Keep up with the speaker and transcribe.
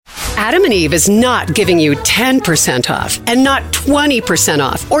Adam and Eve is not giving you 10% off and not 20%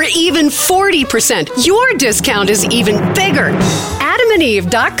 off or even 40%. Your discount is even bigger.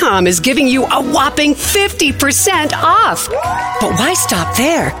 AdamandEve.com is giving you a whopping 50% off. But why stop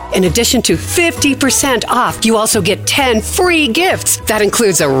there? In addition to 50% off, you also get 10 free gifts. That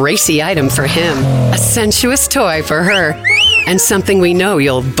includes a racy item for him, a sensuous toy for her, and something we know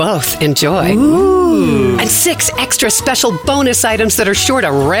you'll both enjoy. Ooh. And 6 extra special bonus items that are sure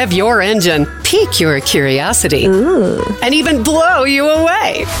to rev your engine, pique your curiosity, and even blow you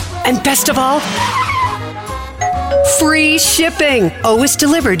away. And best of all, free shipping. Always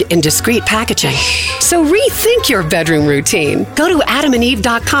delivered in discreet packaging. So rethink your bedroom routine. Go to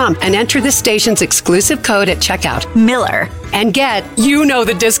adamandeve.com and enter the station's exclusive code at checkout, Miller, and get, you know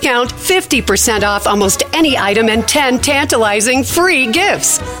the discount, 50% off almost any item and 10 tantalizing free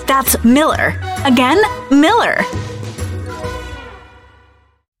gifts. That's Miller. Again, Miller.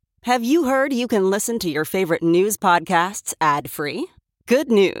 Have you heard you can listen to your favorite news podcasts ad-free? Good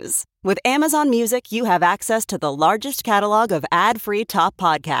news. With Amazon Music, you have access to the largest catalog of ad-free top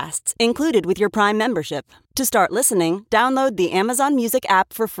podcasts included with your Prime membership. To start listening, download the Amazon Music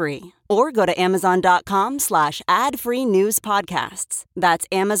app for free or go to amazon.com/ad-free news podcasts. That's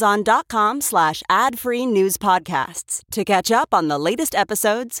amazon.com/ad-free news podcasts to catch up on the latest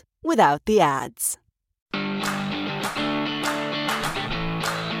episodes without the ads.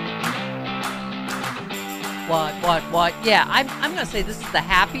 What? Yeah, I'm going to say this is the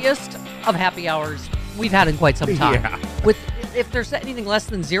happiest of happy hours we've had in quite some time. Yeah. If there's anything less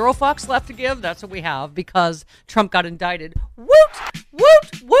than 0 fucks left to give, that's what we have because Trump got indicted. Woot,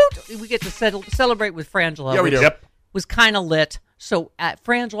 woot, woot. We get to celebrate with Frangela. Yeah, we do. Yep. Was kind of lit. So at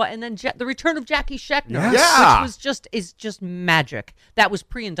Frangela, and then the return of Jacki Schechner, Yeah. which is just magic. That was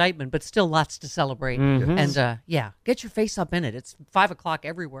pre-indictment, but still lots to celebrate. Mm-hmm. And get your face up in it. It's 5 o'clock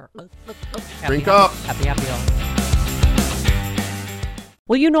everywhere. Drink up. Happy hour.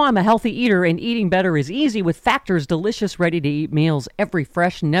 Well, you know I'm a healthy eater, and eating better is easy with Factor's delicious, ready-to-eat meals. Every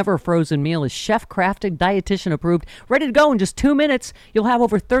fresh, never-frozen meal is chef-crafted, dietitian-approved, ready to go in just 2 minutes. You'll have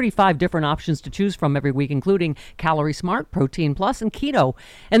over 35 different options to choose from every week, including Calorie Smart, Protein Plus, and Keto.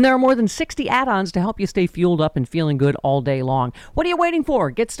 And there are more than 60 add-ons to help you stay fueled up and feeling good all day long. What are you waiting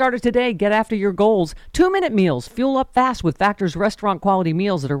for? Get started today. Get after your goals. 2-minute meals. Fuel up fast with Factor's restaurant-quality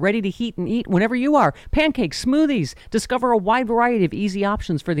meals that are ready to heat and eat whenever you are. Pancakes, smoothies. Discover a wide variety of easy options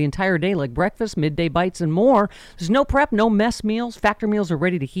for the entire day, like breakfast, midday bites, and more. There's no prep, no mess meals. Factor meals are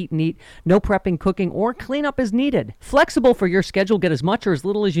ready to heat and eat. No prepping, cooking, or cleanup is needed. Flexible for your schedule. Get as much or as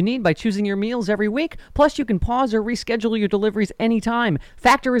little as you need by choosing your meals every week. Plus, you can pause or reschedule your deliveries anytime.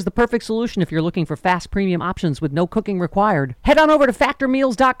 Factor is the perfect solution if you're looking for fast premium options with no cooking required. Head on over to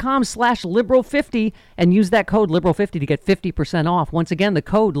factormeals.com/liberal50 and use that code liberal50 to get 50% off. Once again, the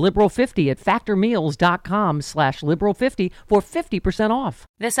code liberal50 at factormeals.com/liberal50 for 50% off.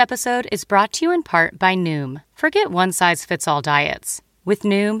 This episode is brought to you in part by Noom. Forget one-size-fits-all diets. With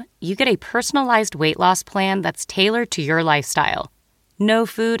Noom, you get a personalized weight loss plan that's tailored to your lifestyle. No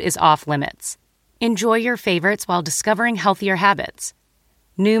food is off limits. Enjoy your favorites while discovering healthier habits.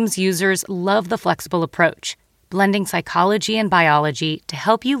 Noom's users love the flexible approach, blending psychology and biology to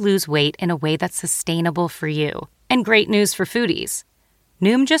help you lose weight in a way that's sustainable for you. And great news for foodies.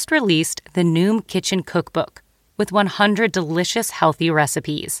 Noom just released the Noom Kitchen Cookbook, with 100 delicious, healthy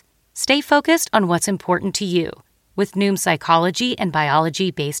recipes. Stay focused on what's important to you with Noom's psychology and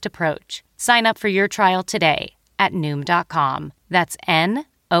biology-based approach. Sign up for your trial today at Noom.com. That's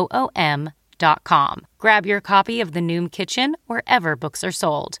NOOM.com. Grab your copy of the Noom Kitchen wherever books are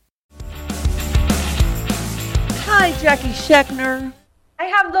sold. Hi, Jacki Schechner. I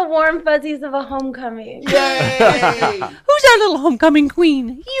have the warm fuzzies of a homecoming. Yay! Who's our little homecoming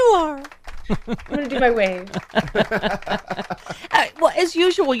queen? You are. I'm going to do my wave. Well, as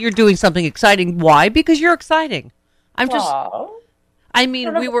usual, you're doing something exciting. Why? Because you're exciting. I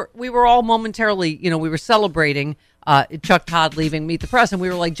mean, we were all momentarily, we were celebrating Chuck Todd leaving Meet the Press, and we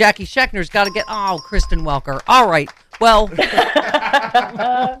were like, Jacki Schechner's got to get, Kristen Welker. All right. Well,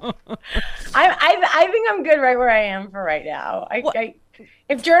 I think I'm good right where I am for right now.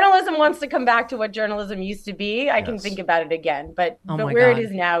 If journalism wants to come back to what journalism used to be, I can think about it again. But where it is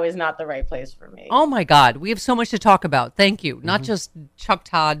now is not the right place for me. Oh, my God. We have so much to talk about. Thank you. Mm-hmm. Not just Chuck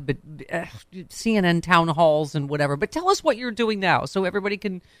Todd, but CNN town halls and whatever. But tell us what you're doing now so everybody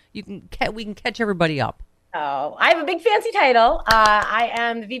we can catch everybody up. Oh, I have a big fancy title. I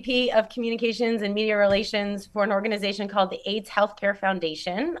am the VP of Communications and Media Relations for an organization called the AIDS Healthcare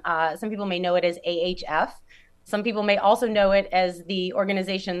Foundation. Some people may know it as AHF. Some people may also know it as the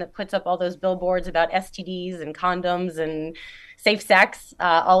organization that puts up all those billboards about STDs and condoms and safe sex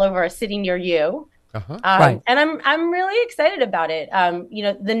all over a city near you. Right. And I'm really excited about it.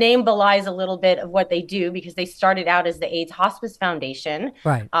 The name belies a little bit of what they do because they started out as the AIDS Hospice Foundation,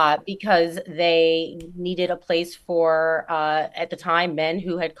 right? Because they needed a place for, at the time, men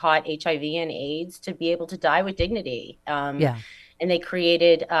who had caught HIV and AIDS to be able to die with dignity. And they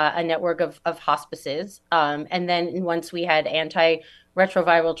created a network of hospices. And then once we had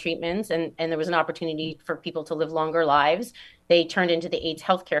antiretroviral treatments and there was an opportunity for people to live longer lives, they turned into the AIDS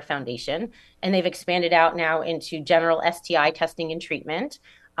Healthcare Foundation, and they've expanded out now into general STI testing and treatment.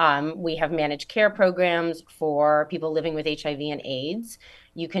 We have managed care programs for people living with HIV and AIDS.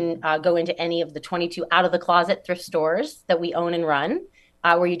 You can go into any of the 22 out of the closet thrift stores that we own and run,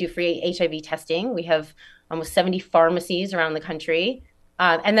 where you do free HIV testing. We have almost 70 pharmacies around the country.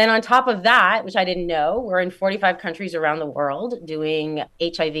 And then on top of that, which I didn't know, we're in 45 countries around the world doing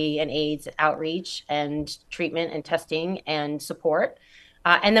HIV and AIDS outreach and treatment and testing and support.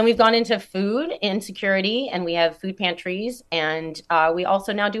 And then we've gone into food insecurity, and we have food pantries, and we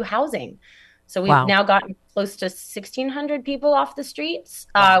also now do housing. So we've now gotten close to 1,600 people off the streets.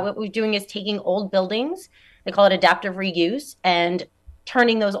 What we're doing is taking old buildings, they call it adaptive reuse, and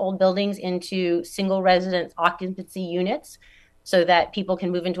turning those old buildings into single residence occupancy units, so that people can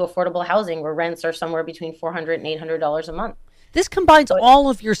move into affordable housing where rents are somewhere between $400 and $800 a month. This combines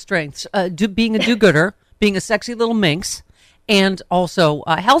all of your strengths, being a do-gooder, being a sexy little minx, and also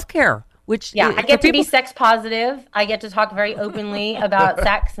healthcare, which... Yeah, I get to be sex positive. I get to talk very openly about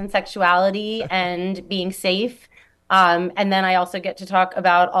sex and sexuality and being safe. And then I also get to talk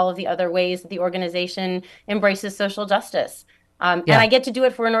about all of the other ways that the organization embraces social justice. And I get to do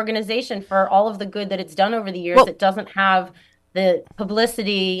it for an organization for all of the good that it's done over the years. It doesn't have the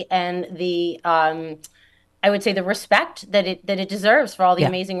publicity and the, I would say, the respect that it deserves for all the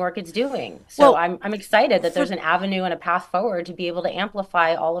amazing work it's doing. So I'm excited that there's an avenue and a path forward to be able to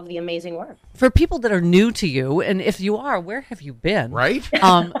amplify all of the amazing work. For people that are new to you, and if you are, where have you been? Right.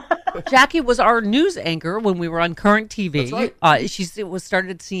 Jacki was our news anchor when we were on Current TV. That's right. She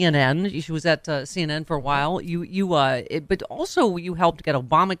started at CNN. She was at CNN for a while. But also you helped get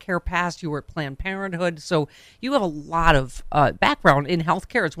Obamacare passed. You were at Planned Parenthood. So you have a lot of background in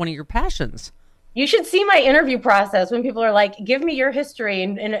healthcare. It's one of your passions. You should see my interview process when people are like, give me your history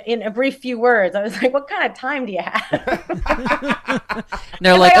in a brief few words. I was like, what kind of time do you have?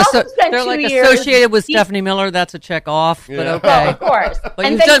 they're like associated with Stephanie Miller. That's a check off, but okay. Well, of course.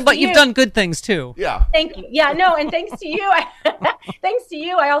 But you've done good things too. Yeah. Thank you. Yeah, no, and thanks to you.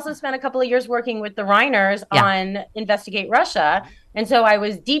 I also spent a couple of years working with the Reiners on Investigate Russia. And so I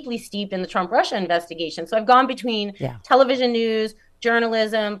was deeply steeped in the Trump-Russia investigation. So I've gone between television news,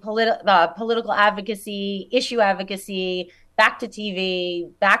 journalism, political advocacy, issue advocacy, back to TV,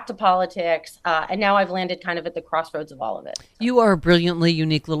 back to politics, and now I've landed kind of at the crossroads of all of it. You are a brilliantly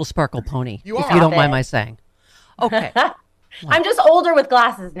unique little sparkle pony, if you don't mind my saying. Okay. I'm just older with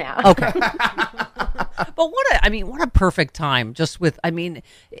glasses now. Okay. But what a perfect time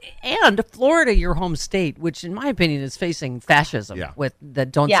and Florida, your home state, which in my opinion is facing fascism with the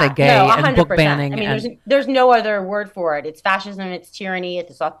Don't Say Gay and book banning. I mean, there's no other word for it. It's fascism, it's tyranny,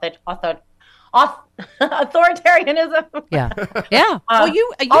 it's authoritarianism. Yeah. Well,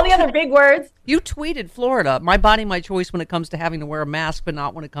 all the other big words. You tweeted Florida, my body, my choice when it comes to having to wear a mask, but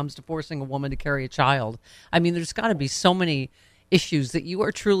not when it comes to forcing a woman to carry a child. I mean, there's got to be so many issues that you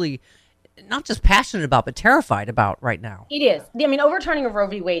are truly not just passionate about, but terrified about right now. It is. I mean, overturning of Roe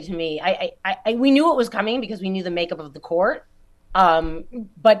v. Wade to me, we knew it was coming because we knew the makeup of the court.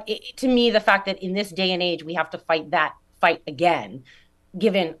 But to me, the fact that in this day and age, we have to fight again,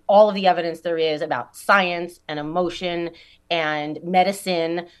 given all of the evidence there is about science and emotion and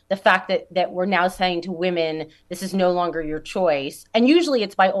medicine, the fact that we're now saying to women, this is no longer your choice. And usually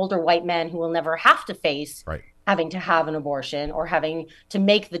it's by older white men who will never have to face having to have an abortion or having to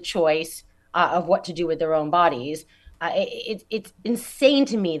make the choice of what to do with their own bodies. It's insane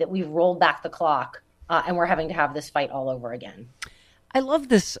to me that we've rolled back the clock and we're having to have this fight all over again. I love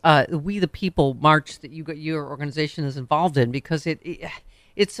this We the People march that your organization is involved in, because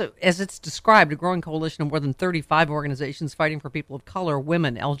it's as it's described, a growing coalition of more than 35 organizations fighting for people of color,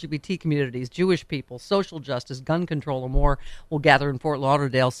 women, LGBT communities, Jewish people, social justice, gun control, and more will gather in Fort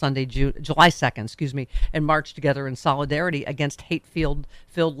Lauderdale Sunday, July 2nd, and march together in solidarity against hate-filled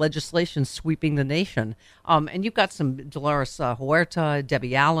legislation sweeping the nation. And you've got some Dolores Huerta,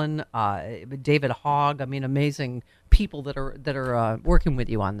 Debbie Allen, David Hogg. I mean, amazing people that are working with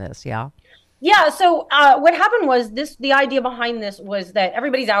you on this. Yeah. Yeah. So what happened was the idea behind this was that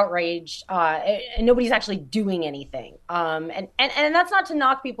everybody's outraged and nobody's actually doing anything. And that's not to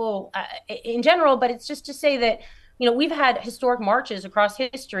knock people in general, but it's just to say that, we've had historic marches across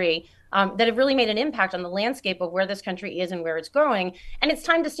history that have really made an impact on the landscape of where this country is and where it's going. And it's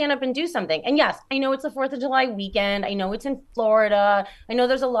time to stand up and do something. And yes, I know it's the 4th of July weekend. I know it's in Florida. I know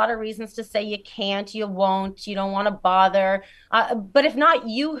there's a lot of reasons to say you can't, you won't, you don't want to bother. But if not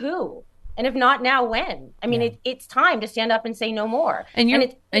you, who? And if not now, when? I mean, it's time to stand up and say no more. And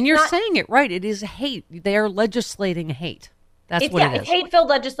you're saying it right. It is hate. They are legislating hate. That's what it is. It's hate-filled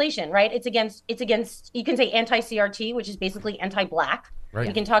legislation, right? It's against, you can say anti-CRT, which is basically anti-Black. Right.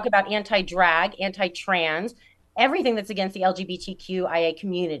 You can talk about anti-drag, anti-trans, everything that's against the LGBTQIA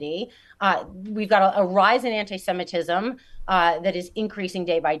community. We've got a rise in anti-Semitism that is increasing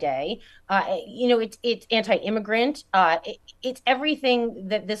day by day. It's anti-immigrant. It's everything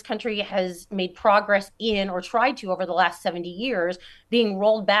that this country has made progress in or tried to over the last 70 years being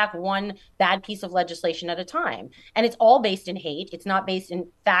rolled back one bad piece of legislation at a time. And it's all based in hate. It's not based in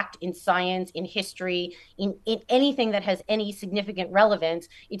fact, in science, in history, in anything that has any significant relevance.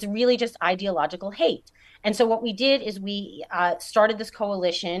 It's really just ideological hate. And so what we did is we started this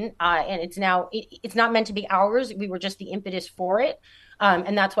coalition, and it's not meant to be ours. We were just the impetus for it.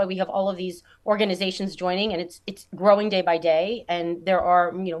 And that's why we have all of these organizations joining, and it's growing day by day. And there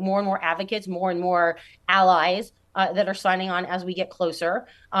are more and more advocates, more and more allies that are signing on as we get closer.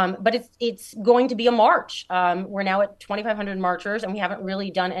 But it's going to be a march. We're now at 2,500 marchers, and we haven't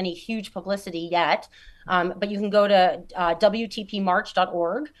really done any huge publicity yet. But you can go to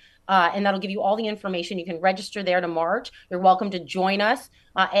WTPmarch.org. And that'll give you all the information. You can register there to march. You're welcome to join us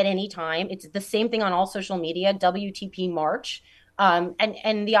at any time. It's the same thing on all social media, WTP March.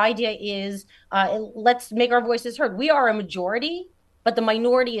 And the idea is let's make our voices heard. We are a majority, but the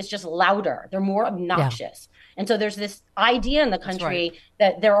minority is just louder. They're more obnoxious. Yeah. And so there's this idea in the country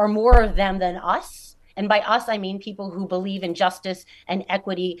that there are more of them than us. And by us, I mean people who believe in justice and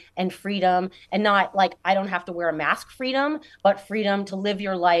equity and freedom, and not like, I don't have to wear a mask freedom, but freedom to live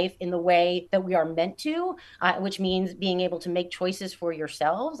your life in the way that we are meant to, which means being able to make choices for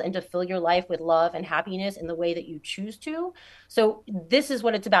yourselves and to fill your life with love and happiness in the way that you choose to. So this is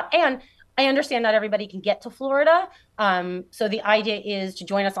what it's about. And I understand not everybody can get to Florida. So the idea is to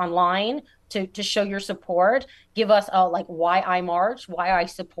join us online, to show your support, give us why I march, why I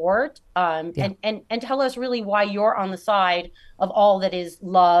support, and tell us really why you're on the side of all that is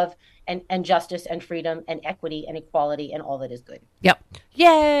love and justice and freedom and equity and equality and all that is good. Yep.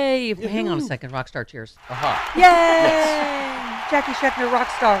 Yay! Hang on a second. Rockstar cheers. Yay! Yes. Jacki Schechner,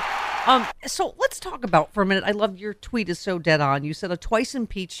 rockstar. So let's talk about for a minute. I love your tweet is so dead on. You said a twice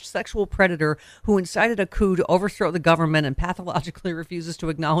impeached sexual predator who incited a coup to overthrow the government and pathologically refuses to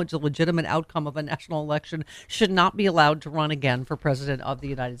acknowledge the legitimate outcome of a national election should not be allowed to run again for president of the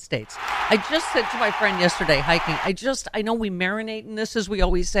United States. I just said to my friend yesterday hiking, I know we marinate in this as we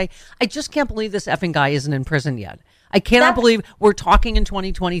always say. I just can't believe this effing guy isn't in prison yet. I cannot believe we're talking in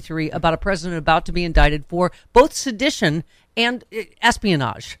 2023 about a president about to be indicted for both sedition and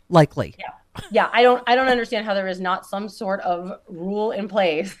espionage, likely. Yeah. I don't understand how there is not some sort of rule in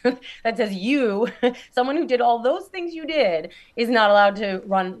place that says you, someone who did all those things you did, is not allowed to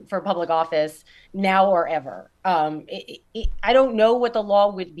run for public office now or ever. I don't know what the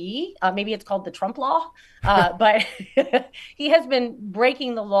law would be. Maybe it's called the Trump law, but he has been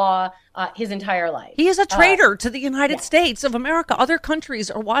breaking the law his entire life. He is a traitor to the United States of America. Other countries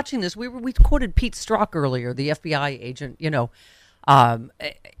are watching this. We quoted Pete Strzok earlier, the FBI agent,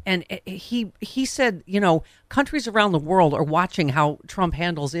 and he said, countries around the world are watching how Trump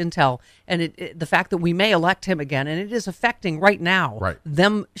handles intel and the fact that we may elect him again. And it is affecting right now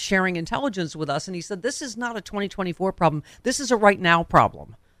them sharing intelligence with us. And he said, this is not a 2024 problem. This is a right now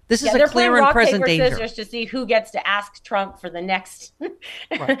problem. This is a clear and present danger. They're playing rock, paper, scissors to see who gets to ask Trump for the next,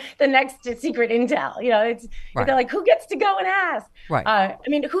 the next secret intel. They're like, who gets to go and ask? Right.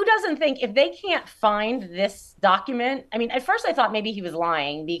 Who doesn't think if they can't find this document? At first I thought maybe he was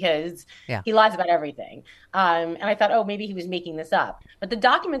lying because he lies about everything. And I thought, maybe he was making this up. But the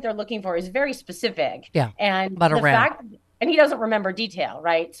document they're looking for is very specific. Yeah. And about and he doesn't remember detail,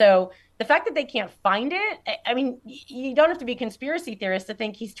 right? So the fact that they can't find it, you don't have to be a conspiracy theorist to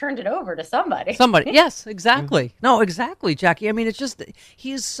think he's turned it over to somebody. Yes, exactly. No, exactly, Jacki. It's just,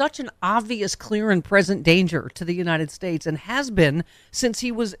 he is such an obvious, clear and present danger to the United States and has been since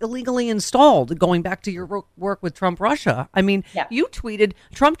he was illegally installed, going back to your work with Trump Russia. You tweeted,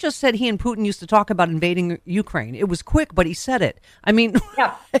 Trump just said he and Putin used to talk about invading Ukraine. It was quick, but he said it.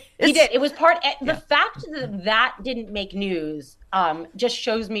 Yeah, he did. It was the fact that didn't make news just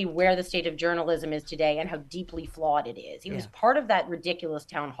shows me where the state of journalism is today and how deeply flawed it is. He was part of that ridiculous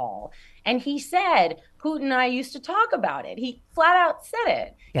town hall. And he said, Putin and I used to talk about it. He flat out said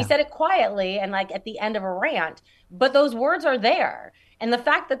it. Yeah. He said it quietly and like at the end of a rant, but those words are there. And the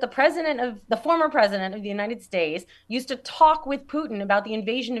fact that the former president of the United States used to talk with Putin about the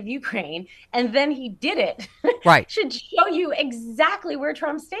invasion of Ukraine, and then he did it, should show you exactly where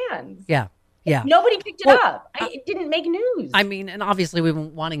Trump stands. Yeah. Yeah. Nobody picked it up. It didn't make news. I mean, and obviously we've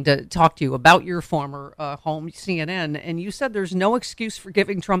been wanting to talk to you about your former home, CNN, and you said there's no excuse for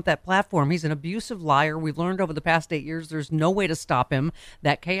giving Trump that platform. He's an abusive liar. We've learned over the past 8 years there's no way to stop him.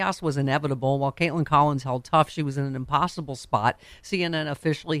 That chaos was inevitable. While Caitlin Collins held tough, she was in an impossible spot. CNN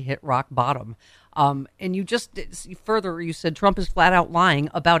officially hit rock bottom. And you just you said Trump is flat out lying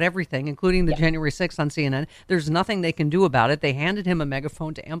about everything, including the January 6th on CNN. There's nothing they can do about it. They handed him a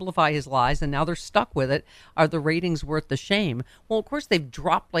megaphone to amplify his lies, and now they're stuck with it. Are the ratings worth the shame? Well, of course, they've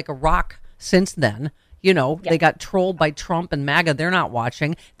dropped like a rock since then. You know, they got trolled by Trump and MAGA. They're not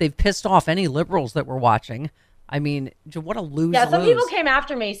watching. They've pissed off any liberals that were watching. I mean, what a lose-lose. Yeah, some people came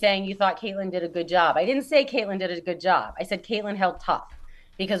after me saying you thought Caitlin did a good job. I didn't say Caitlin did a good job. I said Caitlin held tough.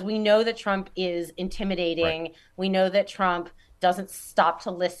 Because we know that Trump is intimidating. Right. We know that Trump doesn't stop to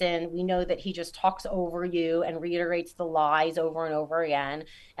listen. We know that he just talks over you and reiterates the lies over and over again.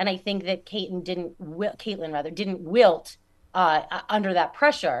 And I think that Caitlin didn't wilt under that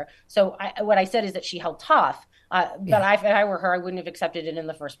pressure. So what I said is that she held tough. But if I were her, I wouldn't have accepted it in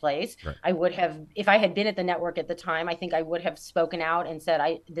the first place. Right. I would have, if I had been at the network at the time, I think I would have spoken out and said,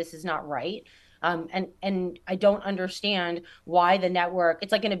 this is not right. And I don't understand why the network,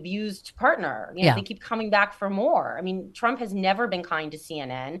 it's like an abused partner. You know, they keep coming back for more. I mean, Trump has never been kind to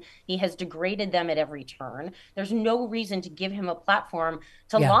CNN. He has degraded them at every turn. There's no reason to give him a platform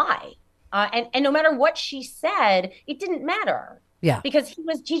to lie. And no matter what she said, it didn't matter. Yeah, because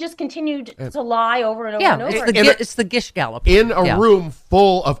he just continued to lie over and over and over. It's the Gish Gallop. In a room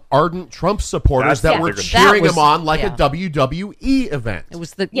full of ardent Trump supporters that were cheering him on like a WWE event. It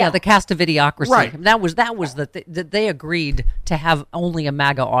was the cast of Idiocracy. Right. That was that they agreed to have only a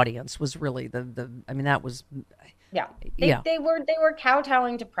MAGA audience was really that was. Yeah, they were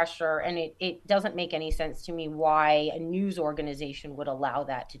kowtowing to pressure, and it doesn't make any sense to me why a news organization would allow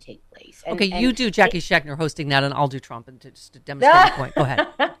that to take place. And you do Jacki Schechner hosting that, and I'll do Trump, and just to demonstrate the point.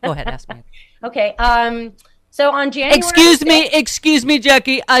 Go ahead, ask me. Okay, so on January. Excuse me,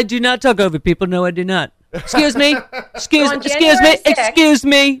 Jacki. I do not talk over people. No, I do not. Excuse me, excuse me,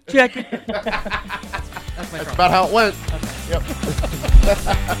 Jacki. That's about how it went. Okay. Yep.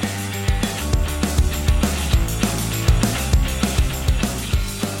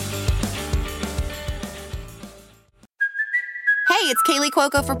 Hey, it's Kaylee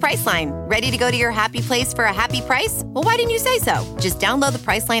Cuoco for Priceline. Ready to go to your happy place for a happy price? Well, why didn't you say so? Just download the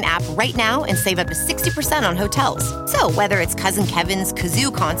Priceline app right now and save up to 60% on hotels. So whether it's Cousin Kevin's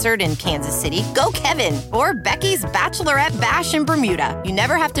Kazoo Concert in Kansas City, go Kevin, or Becky's Bachelorette Bash in Bermuda, you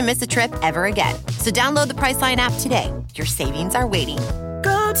never have to miss a trip ever again. So download the Priceline app today. Your savings are waiting.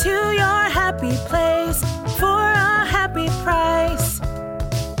 Go to your happy place for a happy price.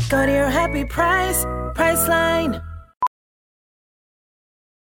 Go to your happy price, Priceline.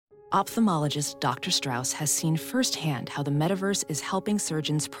 Ophthalmologist Dr. Strauss has seen firsthand how the metaverse is helping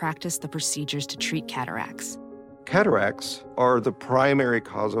surgeons practice the procedures to treat cataracts. Cataracts are the primary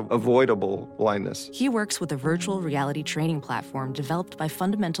cause of avoidable blindness. He works with a virtual reality training platform developed by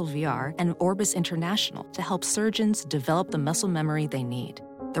Fundamental VR and Orbis International to help surgeons develop the muscle memory they need.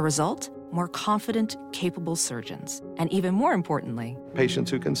 The result? More confident, capable surgeons. And even more importantly,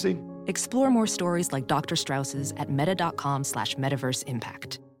 patients who can see. Explore more stories like Dr. Strauss's at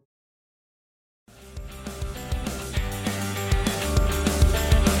meta.com/metaverseimpact.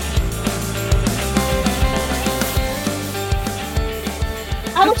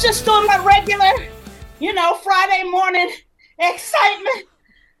 I was just doing my regular, Friday morning excitement.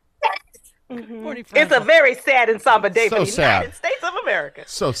 Mm-hmm. It's a very sad and somber day for the United States of America.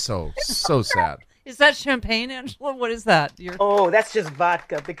 So sad. Is that champagne, Angela? What is that? Oh, that's just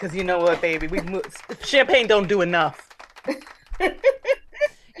vodka because you know what, baby? Champagne don't do enough.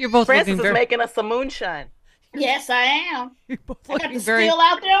 You're both Francis is making us some moonshine. Yes, I am. You're both I got the still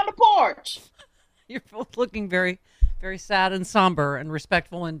out there on the porch. You're both looking very, very sad and somber and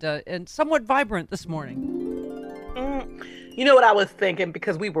respectful and somewhat vibrant this morning. You know what I was thinking,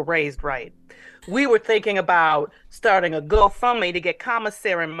 because we were raised right. We were thinking about starting a GoFundMe to get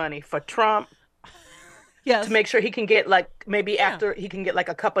commissary money for Trump. Yes. To make sure he can get after he can get like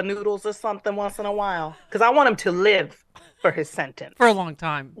a cup of noodles or something once in a while. Because I want him to live for his sentence. For a long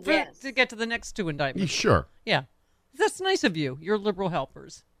time. Yes. To get to the next two indictments. Sure. Yeah. That's nice of you. You're liberal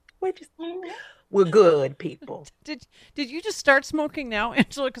helpers. We're good people. Did you just start smoking now,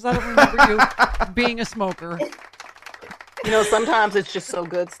 Angela? Because I don't remember you being a smoker. Sometimes it's just so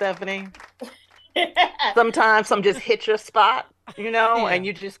good, Stephanie. Sometimes some just hit your spot, and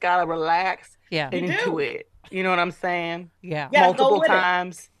you just gotta relax into it. You know what I'm saying? Yeah. Multiple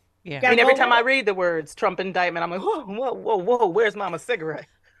times. Yeah. I mean, every time I read the words Trump indictment, I'm like, whoa, where's Mama's cigarette?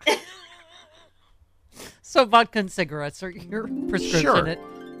 So vodka and cigarettes are your prescription at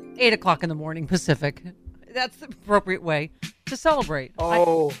 8 o'clock in the morning Pacific. That's the appropriate way to celebrate.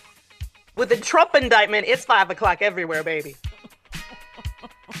 Oh, with the Trump indictment, it's 5 o'clock everywhere, baby.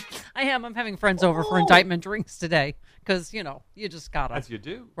 I'm having friends over for indictment drinks today because, you just gotta. As you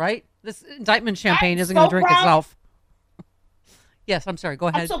do. Right? This indictment champagne isn't going to drink itself. Yes, I'm sorry. Go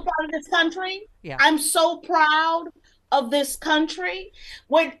ahead. I'm so proud of this country. Yeah. I'm so proud of this country.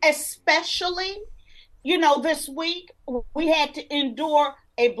 When especially, this week we had to endure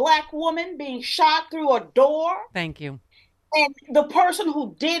a Black woman being shot through a door. Thank you. And the person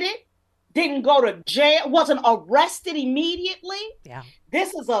who did it didn't go to jail, wasn't arrested immediately. Yeah.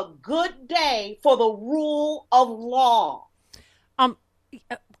 This is a good day for the rule of law.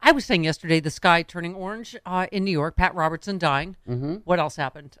 I was saying yesterday, the sky turning orange in New York, Pat Robertson dying. Mm-hmm. What else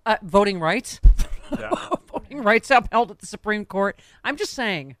happened? Voting rights. Yeah. Voting rights upheld at the Supreme Court. I'm just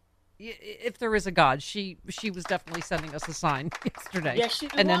saying, if there is a God, she was definitely sending us a sign yesterday. Yes, she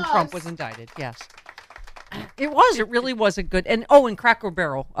was. And then Trump was indicted. Yes. It really was a good, and Cracker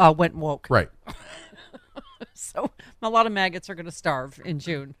Barrel went woke. Right. So a lot of maggots are going to starve in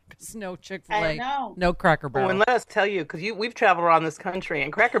June because no Chick-fil-A, know. no Cracker Barrel. Oh, and let us tell you, because we've traveled around this country,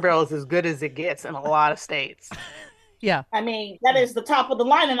 and Cracker Barrel is as good as it gets in a lot of states. Yeah. I mean, that is the top of the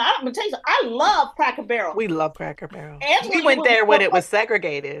line. And I'm going to tell you, I love Cracker Barrel. We love Cracker Barrel. Angela, we went there when it was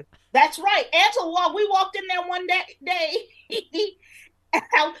segregated. That's right. Angela, we walked in there one day. It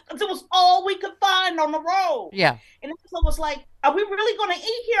was all we could find on the road. Yeah. And Angela was like, are we really going to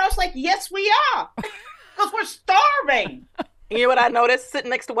eat here? I was like, yes, we are. Because we're starving. You know what I noticed? Sitting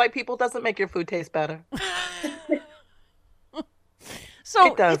next to white people doesn't make your food taste better.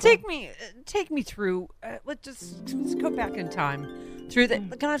 So take me through. Let's go back in time.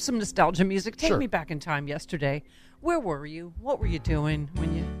 Can I have some nostalgia music? Take me back in time yesterday. Where were you? What were you doing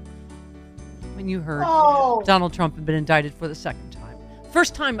when you heard Donald Trump had been indicted for the second time?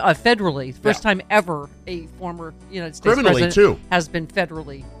 First time federally. First time ever a former United States president too has been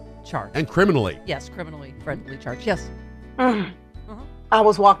federally charged. And criminally. Yes, federally charged. Yes. I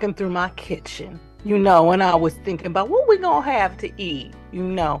was walking through my kitchen, and I was thinking about what we gonna have to eat,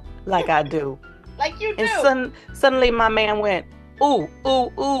 like I do. Like you do. And suddenly my man went, ooh,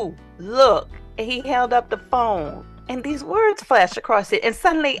 ooh, ooh, look. And he held up the phone, and these words flashed across it, and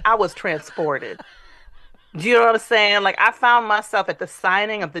suddenly I was transported. Do you know what I'm saying? Like, I found myself at the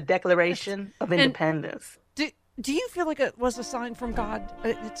signing of the Declaration of Independence. Do you feel like it was a sign from God?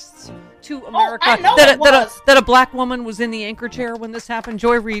 It's to America that a black woman was in the anchor chair when this happened.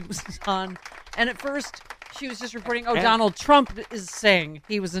 Joy Reid was on, and at first she was just reporting, Donald Trump is saying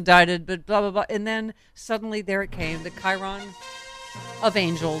he was indicted, but blah, blah, blah. And then suddenly there it came, the Chiron of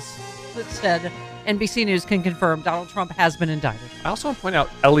angels that said, NBC News can confirm Donald Trump has been indicted. I also want to point out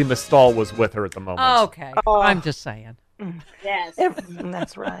Ellie Mistal was with her at the moment. Okay. I'm just saying. Yes.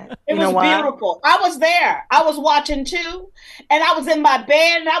 That's right. It was beautiful. I was there. I was watching too. And I was in my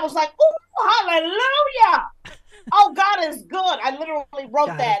bed and I was like, ooh, hallelujah. Oh, God is good. I literally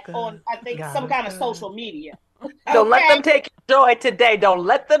wrote that on, I think, some kind of social media. Don't let them take your joy today. Don't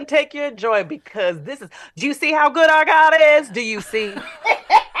let them take your joy because do you see how good our God is? Do you see?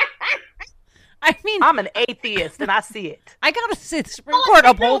 I mean, I'm an atheist and I see it. I gotta say, the Supreme Court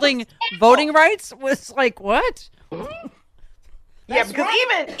upholding voting rights was like, what? Yeah, because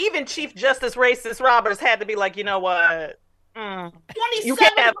even Chief Justice Racist Roberts had to be like, you know what?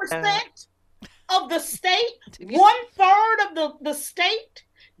 27% of the state, 1/3 of the state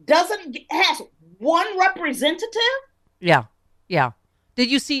has one representative. Yeah.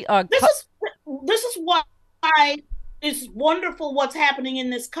 Did you see? This is why it's wonderful what's happening in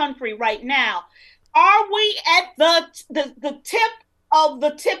this country right now. Are we at the tip of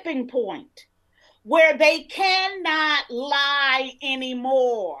the tipping point where they cannot lie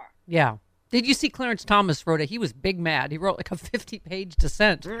anymore? Yeah. Did you see Clarence Thomas he was big mad. He wrote like a 50-page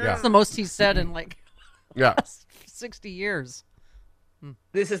dissent. Yeah. That's the most he's said in 60 years.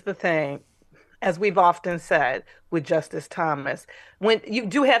 This is the thing, as we've often said with Justice Thomas, when you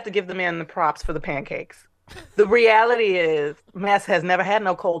do have to give the man the props for the pancakes. The reality is, Mass has never had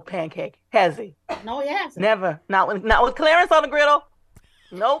no cold pancake, has he? No, he hasn't. Never. Not with Clarence on the griddle.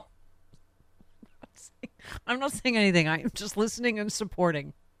 Nope. I'm not saying anything. I am just listening and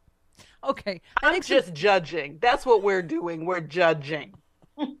supporting. Okay. I'm just judging. That's what we're doing. We're judging.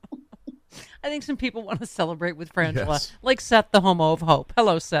 I think some people want to celebrate with Frangela, like Seth, the homo of hope.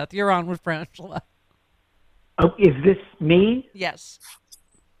 Hello, Seth. You're on with Frangela. Oh, is this me? Yes.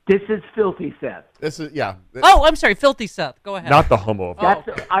 This is Filthy Seth. This is Oh, I'm sorry, Filthy Seth. Go ahead. Not the homo of hope.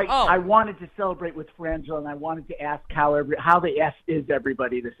 I wanted to celebrate with Frangela, and I wanted to ask how the F is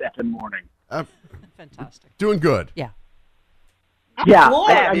everybody this effing morning. Fantastic. Doing good. Yeah. Yeah.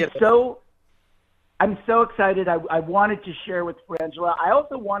 I'm so excited. I wanted to share with Frangela. I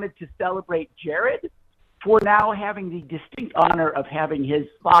also wanted to celebrate Jared for now having the distinct honor of having his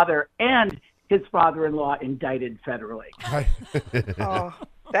father and his father-in-law indicted federally. Oh,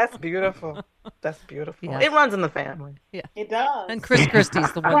 that's beautiful. That's beautiful. Yeah. It runs in the family. Yeah, it does. And Chris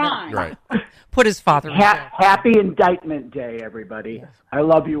Christie's the one that put his father in jail. Happy Indictment Day, everybody. Yes. I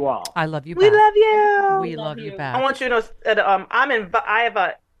love you all. I love you back. We love you. We love you back. I want you to know that I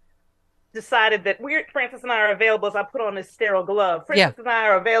have decided that Francis and I are available as I put on this sterile glove. Francis and I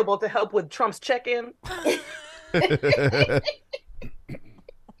are available to help with Trump's check-in.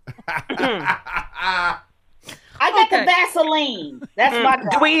 I got the Vaseline. That's my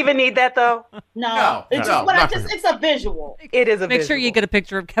job. Do we even need that though? No. It's a visual. It is a Make visual. sure you get a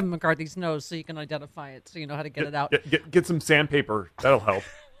picture of Kevin McCarthy's nose so you can identify it, so you know how to get it out. Get some sandpaper. That'll help.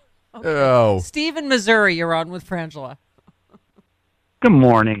 Okay. Oh. Steve in Missouri, you're on with Frangela. Good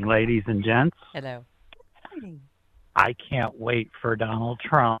morning, ladies and gents. Hello. I can't wait for Donald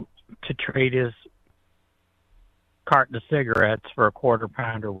Trump to trade his carton of cigarettes for a quarter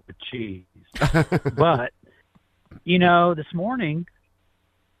pounder with cheese. But, this morning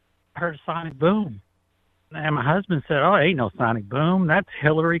I heard a sonic boom. And my husband said, "Oh, ain't no sonic boom. That's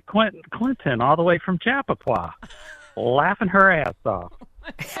Hillary Clinton all the way from Chappaqua." Laughing her ass off.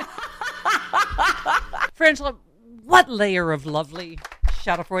 Frangela, what layer of lovely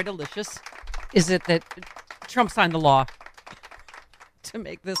Schadenfreude delicious is it that Trump signed the law to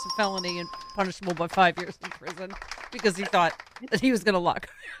make this a felony and punishable by 5 years in prison because he thought that he was going to lock?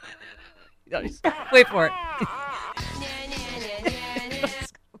 Wait for it.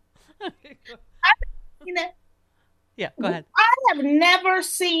 Yeah, go ahead. I have never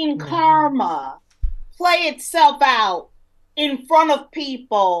seen karma play itself out in front of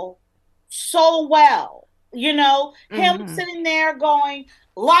people so well. Him sitting there going,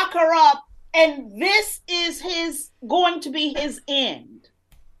 lock her up, and this is going to be his end.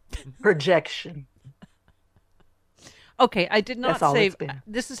 Projection. Okay, I did not say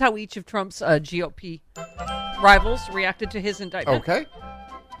this is how each of Trump's GOP rivals reacted to his indictment. Okay.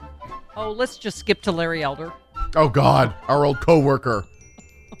 Oh, let's just skip to Larry Elder. Oh, God, our old co-worker.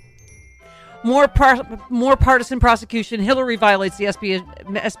 More partisan prosecution. Hillary violates the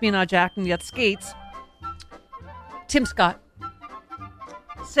Espionage Act and yet skates. Tim Scott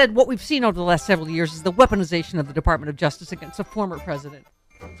said what we've seen over the last several years is the weaponization of the Department of Justice against a former president.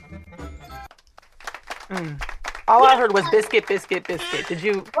 All I heard was biscuit, biscuit, biscuit. Did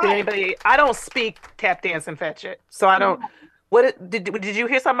anybody? I don't speak tap dance and fetch it, so I don't. What did you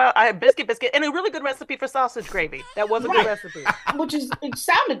hear something about? I had biscuit, and a really good recipe for sausage gravy. That was a good recipe. It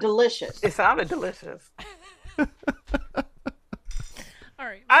sounded delicious. It sounded delicious. All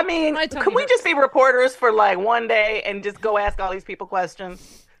right. I mean, could we just be reporters for like one day and just go ask all these people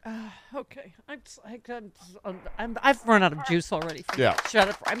questions? Okay. I've run out of juice already. Shut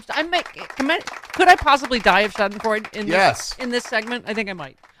up. Could I possibly die of Schadenfreude in this segment? I think I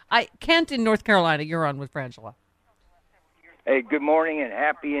might. Kent in North Carolina, you're on with Frangela. Hey, good morning and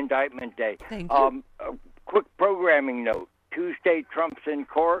happy Indictment Day. Thank you. A quick programming note. Tuesday, Trump's in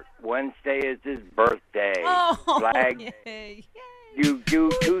court. Wednesday is his birthday. Oh, Flag. Yay. You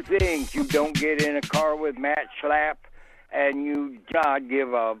do two things. You don't get in a car with Matt Schlapp, and you not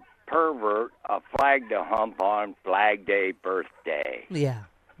give a pervert a flag to hump on Flag Day birthday. Yeah.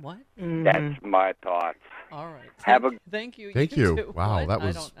 What? That's my thoughts. All right. Thank you. Thank you. Wow, that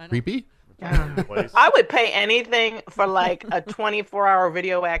was creepy. I would pay anything for like a 24-hour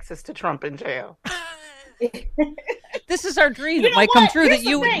video access to Trump in jail. This is our dream that might come true.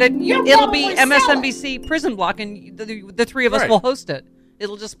 It'll be MSNBC Prison Block, and the three of us will host it.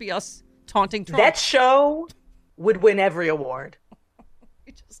 It'll just be us taunting Trump. That show would win every award.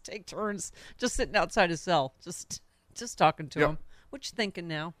 We just take turns, just sitting outside his cell, just talking to him. What you thinking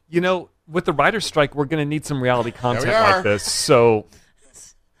now? With the writer's strike, we're going to need some reality content like this. So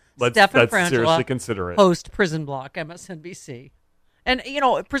let's seriously consider it. Host Prison Block, MSNBC. And,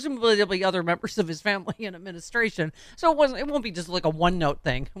 presumably there'll be other members of his family and administration. So it won't be just like a one-note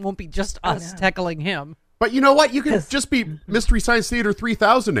thing. It won't be just us tackling him. But you know what? You could just be Mystery Science Theater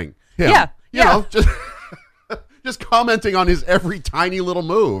 3000ing him. Yeah. You know, just... just commenting on his every tiny little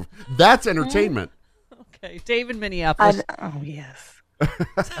move. That's entertainment. Okay, Dave in Minneapolis. Oh, yes.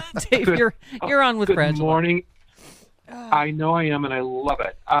 Dave, you're on with Frangela. Good morning. I know I am, and I love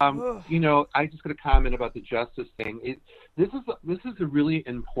it. I just got a comment about the justice thing. This is a really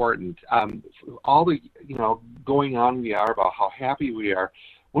important. All the going on we are about how happy we are.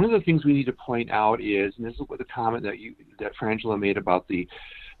 One of the things we need to point out is, and this is what the comment that Frangela made about the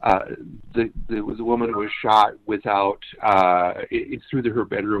woman who was shot without it's through her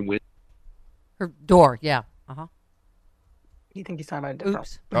bedroom window. Her door, yeah. You think he's talking about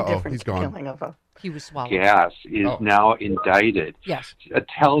different he's gone. Killing of a he was swallowed. Gas is now indicted. Yes, it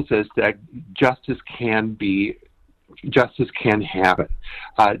tells us that justice can happen.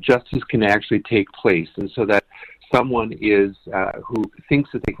 Justice can actually take place, and so that someone is who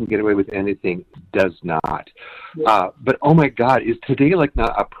thinks that they can get away with anything does not. But oh my God, is today like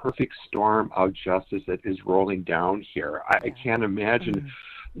not a perfect storm of justice that is rolling down here? I can't imagine.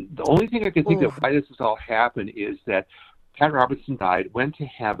 The only thing I can think of why this has all happened is that Pat Robertson died, went to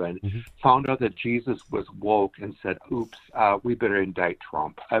heaven, found out that Jesus was woke and said, oops, we better indict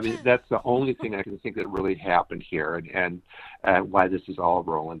Trump. I mean, that's the only thing I can think that really happened here and why this is all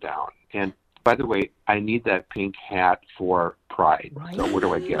rolling down. And by the way, I need that pink hat for Pride. Right. So where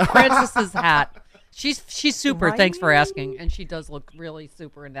do I get it? Francis's hat. She's super. Right? Thanks for asking. And she does look really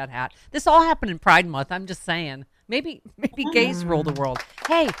super in that hat. This all happened in Pride Month. I'm just saying. Maybe gays rule the world.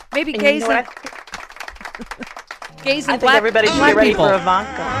 Hey, maybe gays and gays and black everybody should be ready for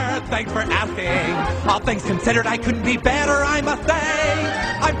Ivanka. Thanks for asking. All things considered, I couldn't be better, I must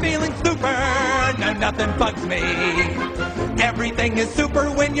say. I'm feeling super. No, nothing bugs me. Everything is super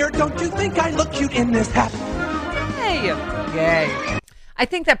when you're. Don't you think I look cute in this hat? Hey, yay! I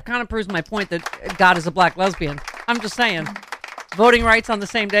think that kind of proves my point that God is a black lesbian. I'm just saying. Voting rights on the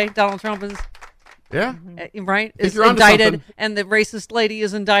same day Donald Trump is. Yeah. Right? Is indicted, and the racist lady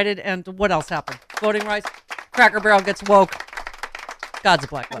is indicted, and what else happened? Voting rights. Cracker Barrel gets woke. God's a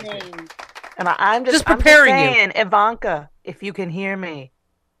black lesbian. And I'm just preparing saying, Ivanka, if you can hear me,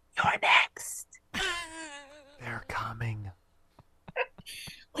 you're next. They're coming.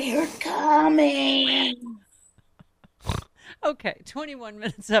 We're coming. Okay, 21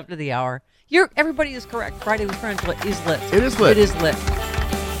 minutes after the hour. Everybody is correct. Friday with Frangela is lit. It is lit. It is lit.